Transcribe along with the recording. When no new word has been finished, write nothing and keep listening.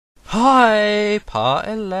Hi, Part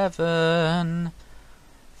 11.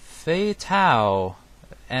 Feitao.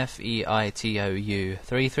 Feitou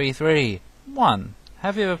 333. 1.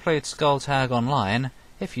 Have you ever played Skull Tag Online?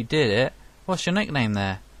 If you did it, what's your nickname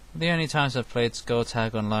there? The only times I've played Skull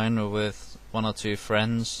Tag Online were with one or two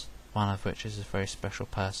friends, one of which is a very special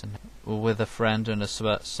person, or with a friend and a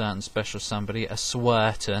certain special somebody, a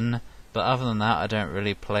swerton. But other than that, I don't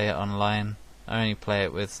really play it online. I only play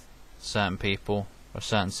it with certain people, or a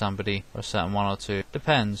certain somebody, or a certain one or two.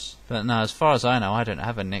 Depends. But no, as far as I know, I don't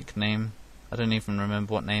have a nickname. I don't even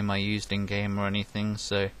remember what name I used in game or anything,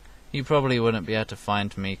 so you probably wouldn't be able to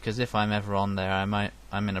find me, because if I'm ever on there,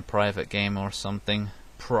 I'm in a private game or something.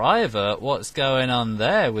 Private? What's going on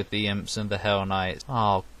there with the imps and the hell knights?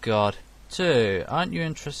 Oh god. 2. Aren't you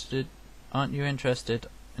interested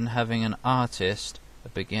in having an artist, a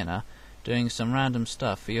beginner, doing some random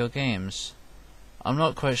stuff for your games? I'm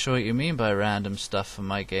not quite sure what you mean by random stuff for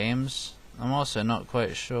my games. I'm also not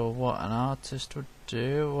quite sure what an artist would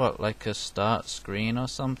do. What, like a start screen or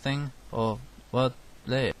something? Or what?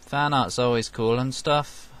 Fan art's always cool and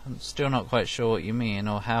stuff. I'm still not quite sure what you mean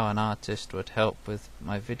or how an artist would help with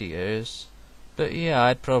my videos. But yeah,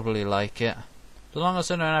 I'd probably like it. As long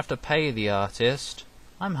as I don't have to pay the artist.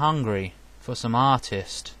 I'm hungry for some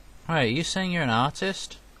artist. Right, you saying you're an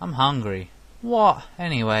artist? I'm hungry. What?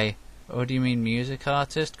 Anyway. Or do you mean music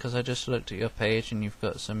artist? Because I just looked at your page and you've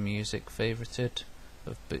got some music favorited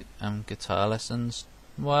of guitar lessons.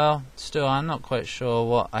 Well, still, I'm not quite sure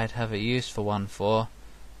what I'd have a use for one for,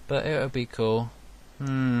 but it would be cool.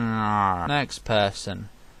 Next person.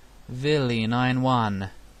 Villy91.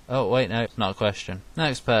 Oh, wait, no, it's not a question.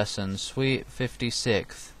 Next person.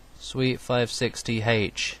 Sweet56.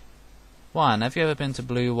 Sweet560H. 1. Have you ever been to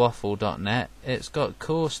bluewaffle.net? It's got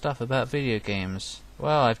cool stuff about video games.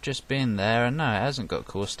 Well, I've just been there, and no, it hasn't got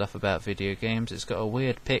cool stuff about video games. It's got a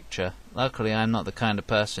weird picture. Luckily, I'm not the kind of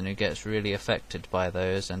person who gets really affected by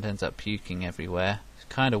those and ends up puking everywhere. It's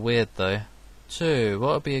kind of weird, though. 2.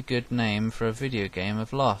 What would be a good name for a video game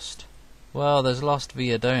of Lost? Well, there's Lost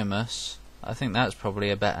Via Domus. I think that's probably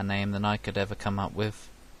a better name than I could ever come up with.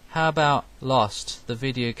 How about Lost, the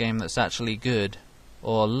video game that's actually good?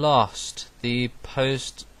 Or Lost, the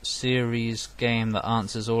post-series game that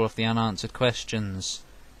answers all of the unanswered questions?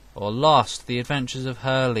 Or Lost, the Adventures of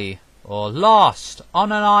Hurley? Or Lost,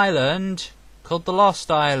 on an island called the Lost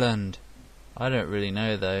Island? I don't really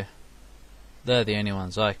know, though. They're the only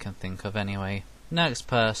ones I can think of anyway. Next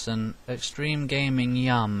person, Extreme Gaming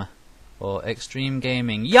Yum. Or Extreme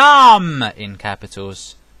Gaming YUM in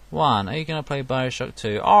capitals. 1. Are you going to play Bioshock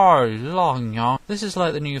 2? Oh, long young. This is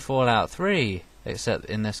like the new Fallout 3. Except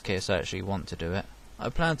in this case I actually want to do it. I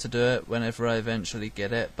plan to do it whenever I eventually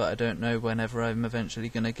get it, but I don't know whenever I'm eventually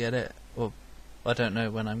going to get it. Or I don't know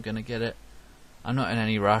when I'm going to get it. I'm not in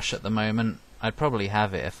any rush at the moment. I'd probably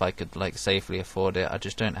have it if I could safely afford it. I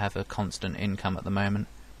just don't have a constant income at the moment.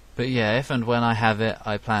 But yeah, if and when I have it,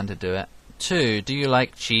 I plan to do it. 2. Do you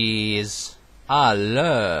like cheese? I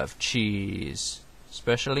love cheese.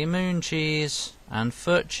 Especially moon cheese. And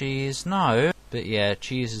foot cheese. No. But yeah,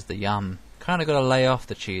 cheese is the yum. Kinda gotta lay off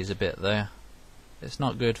the cheese a bit though. It's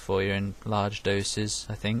not good for you in large doses,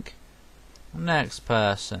 I think. Next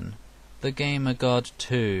person. The Gamer God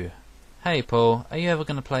 2. Hey Paul, are you ever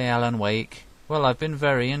gonna play Alan Wake? Well, I've been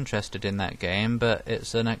very interested in that game, but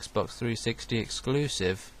it's an Xbox 360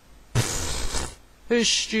 exclusive. Whose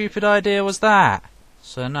stupid idea was that?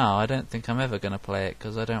 So no, I don't think I'm ever gonna play it,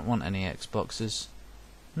 because I don't want any Xboxes.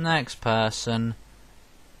 Next person.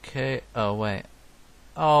 Oh wait.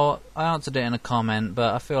 Oh, I answered it in a comment,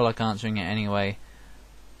 but I feel like answering it anyway.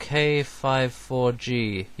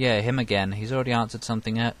 K54G. Yeah, him again. He's already answered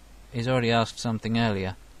something. He's already asked something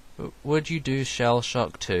earlier. Would you do Shell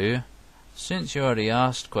Shock 2? Since you already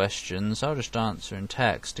asked questions, I'll just answer in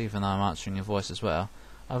text, even though I'm answering your voice as well.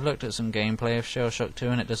 I've looked at some gameplay of Shell Shock 2,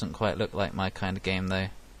 and it doesn't quite look like my kind of game, though.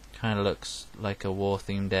 Kinda looks like a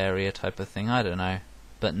war-themed area type of thing. I don't know.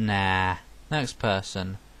 But nah. Next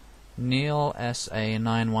person. Neil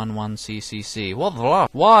SA911CCC. What the fuck?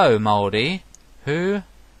 Whoa, Moldy. Who?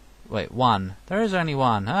 Wait, 1. There is only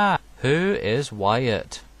 1. Ah. Who is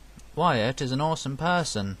Wyatt? Wyatt is an awesome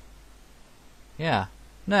person. Yeah.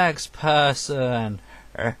 Next person.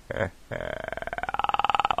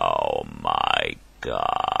 Oh my god.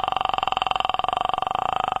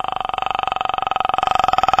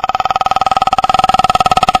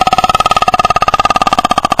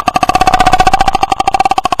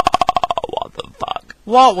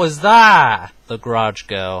 What was that? The Grudge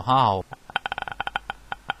Girl. Oh.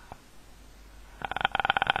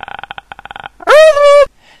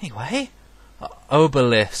 Anyway,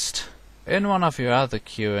 Obelist. in one of your other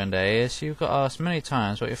Q&As, you got asked many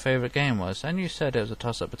times what your favourite game was, and you said it was a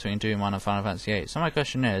toss-up between Doom 1 and Final Fantasy 8. So my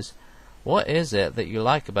question is, what is it that you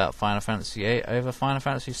like about Final Fantasy 8 over Final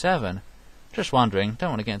Fantasy 7? Just wondering,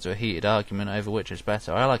 don't want to get into a heated argument over which is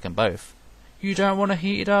better. I like them both. You don't want a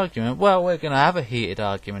heated argument? Well, we're going to have a heated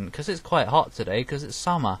argument, because it's quite hot today, because it's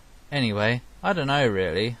summer. Anyway, I don't know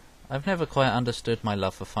really. I've never quite understood my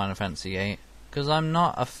love for Final Fantasy 8. Because I'm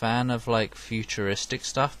not a fan of like futuristic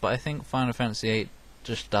stuff, but I think Final Fantasy 8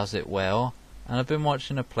 just does it well. And I've been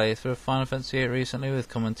watching a playthrough of Final Fantasy 8 recently with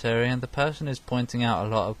commentary, and the person is pointing out a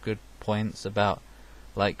lot of good points about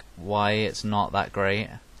like why it's not that great.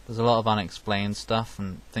 There's a lot of unexplained stuff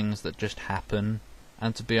and things that just happen.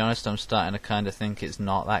 And to be honest, I'm starting to kind of think it's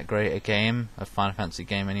not that great a game, a Final Fantasy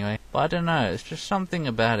game anyway. But I don't know, it's just something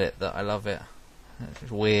about it that I love it. It's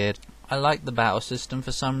weird. I like the battle system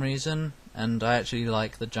for some reason, and I actually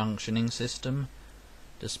like the junctioning system,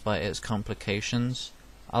 despite its complications.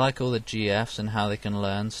 I like all the GFs and how they can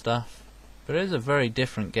learn stuff. But it is a very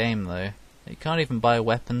different game though. You can't even buy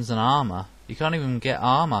weapons and armor. You can't even get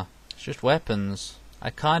armor. It's just weapons. I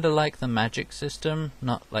kinda like the magic system,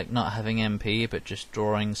 not having MP, but just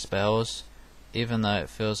drawing spells. Even though it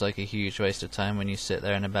feels like a huge waste of time when you sit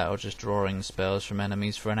there in a battle just drawing spells from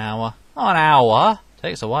enemies for an hour. Not an hour!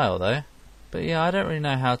 Takes a while though. But yeah, I don't really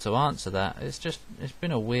know how to answer that. It's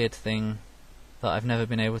been a weird thing that I've never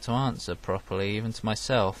been able to answer properly, even to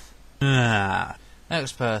myself.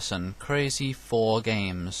 Next person, Crazy 4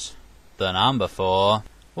 Games. The number 4.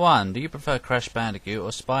 1. Do you prefer Crash Bandicoot or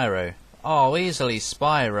Spyro? Oh, easily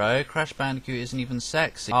Spyro. Crash Bandicoot isn't even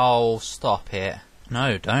sexy. Oh, stop it.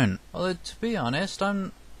 No, don't. Although, to be honest,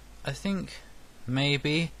 I think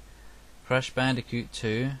maybe Crash Bandicoot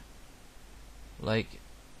 2. Like,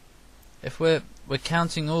 if we're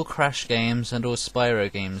counting all Crash games and all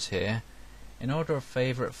Spyro games here, in order of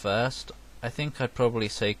favourite first, I think I'd probably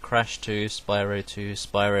say Crash 2, Spyro 2,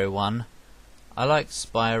 Spyro 1. I liked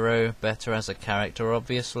Spyro better as a character,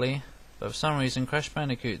 obviously, but for some reason Crash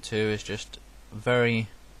Bandicoot 2 is just a very,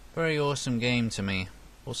 very awesome game to me.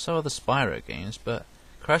 Well, so are the Spyro games, but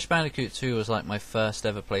Crash Bandicoot 2 was like my first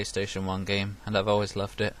ever PlayStation 1 game, and I've always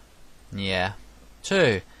loved it. Yeah.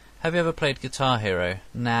 2. Have you ever played Guitar Hero?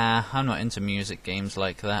 Nah, I'm not into music games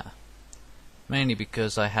like that. Mainly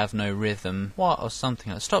because I have no rhythm. What? Or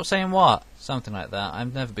something like... Stop saying what! Something like that.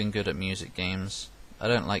 I've never been good at music games. I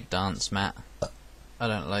don't like Dance Mat. I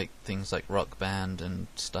don't like things like Rock Band and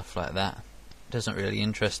stuff like that. It doesn't really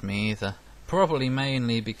interest me either. Probably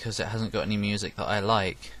mainly because it hasn't got any music that I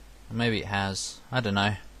like. Or maybe it has. I don't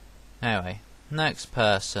know. Anyway, next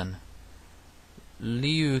person.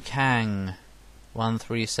 Liu Kang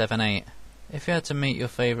 1378. If you had to meet your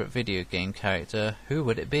favourite video game character, who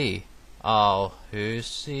would it be? Oh, who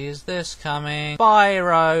sees this coming?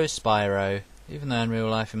 Spyro! Even though in real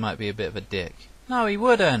life he might be a bit of a dick. No, he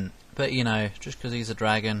wouldn't! But you know, just because he's a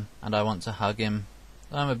dragon and I want to hug him.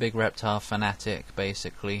 I'm a big reptile fanatic,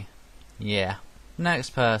 basically. Yeah.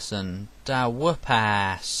 Next person. Da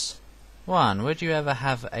whoop-ass. 1. Would you ever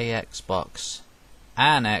have a Xbox?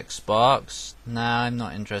 An Xbox? Nah, I'm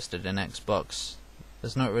not interested in Xbox.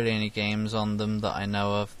 There's not really any games on them that I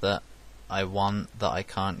know of that I want that I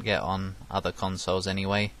can't get on other consoles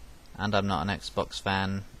anyway. And I'm not an Xbox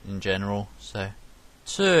fan in general, so...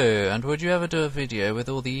 2. And would you ever do a video with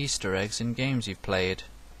all the Easter eggs in games you've played?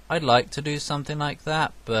 I'd like to do something like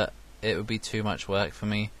that, but it would be too much work for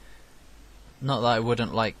me. Not that I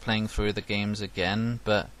wouldn't like playing through the games again,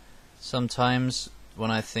 but sometimes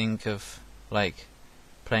when I think of, like,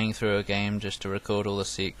 playing through a game just to record all the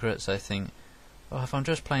secrets, I think, oh, if I'm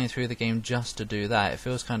just playing through the game just to do that, it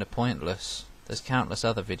feels kind of pointless. There's countless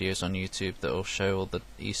other videos on YouTube that will show all the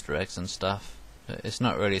Easter eggs and stuff. It's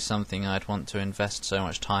not really something I'd want to invest so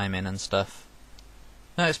much time in and stuff.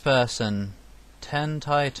 Next person. 10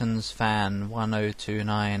 Titans fan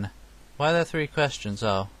 1029. Why are there 3 questions?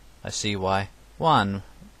 Oh, I see why. 1.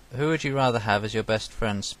 Who would you rather have as your best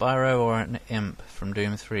friend, Spyro or an imp from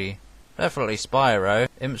Doom 3? Definitely Spyro.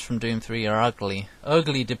 Imps from Doom 3 are ugly.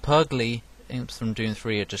 Ugly de pugly. Imps from Doom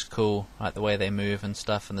 3 are just cool, like the way they move and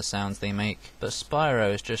stuff and the sounds they make. But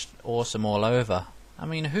Spyro is just awesome all over. I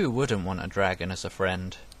mean, who wouldn't want a dragon as a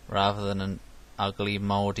friend, rather than an ugly,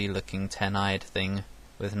 mouldy looking 10-eyed thing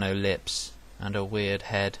with no lips and a weird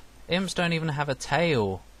head? Imps don't even have a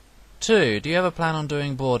tail. 2. Do you ever plan on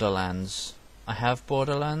doing Borderlands? I have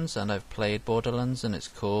Borderlands and I've played Borderlands and it's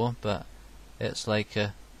cool, but it's like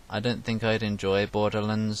I don't think I'd enjoy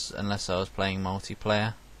Borderlands unless I was playing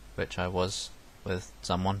multiplayer, which I was with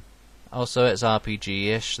someone. Also, it's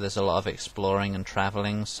RPG-ish, there's a lot of exploring and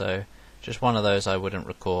travelling, so just one of those I wouldn't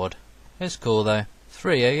record. It's cool though.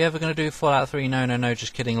 3, are you ever going to do Fallout 3? No, no, no,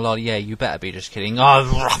 just kidding, lol. Yeah, you better be just kidding. Oh!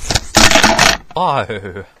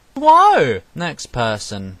 Whoa! Whoa! Next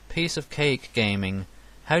person. Piece of cake gaming.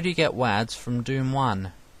 How do you get WADs from Doom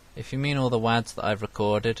 1? If you mean all the WADs that I've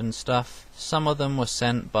recorded and stuff, some of them were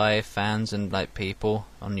sent by fans and like people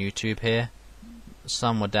on YouTube here.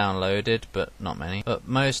 Some were downloaded, but not many. But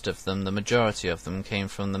most of them, the majority of them, came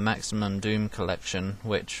from the Maximum Doom collection,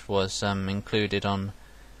 which was included on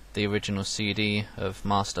the original CD of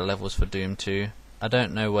Master Levels for Doom 2. I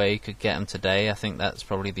don't know where you could get them today. I think that's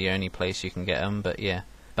probably the only place you can get them, but yeah.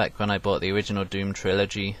 Back when I bought the original Doom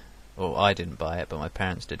trilogy, or I didn't buy it, but my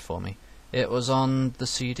parents did for me, it was on the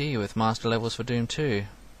CD with Master Levels for Doom 2.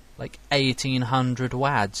 Like 1800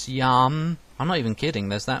 WADs. Yum! I'm not even kidding,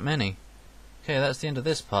 there's that many. Okay, that's the end of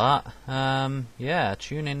this part. Yeah,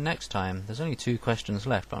 tune in next time. There's only 2 questions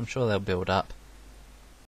left, but I'm sure they'll build up.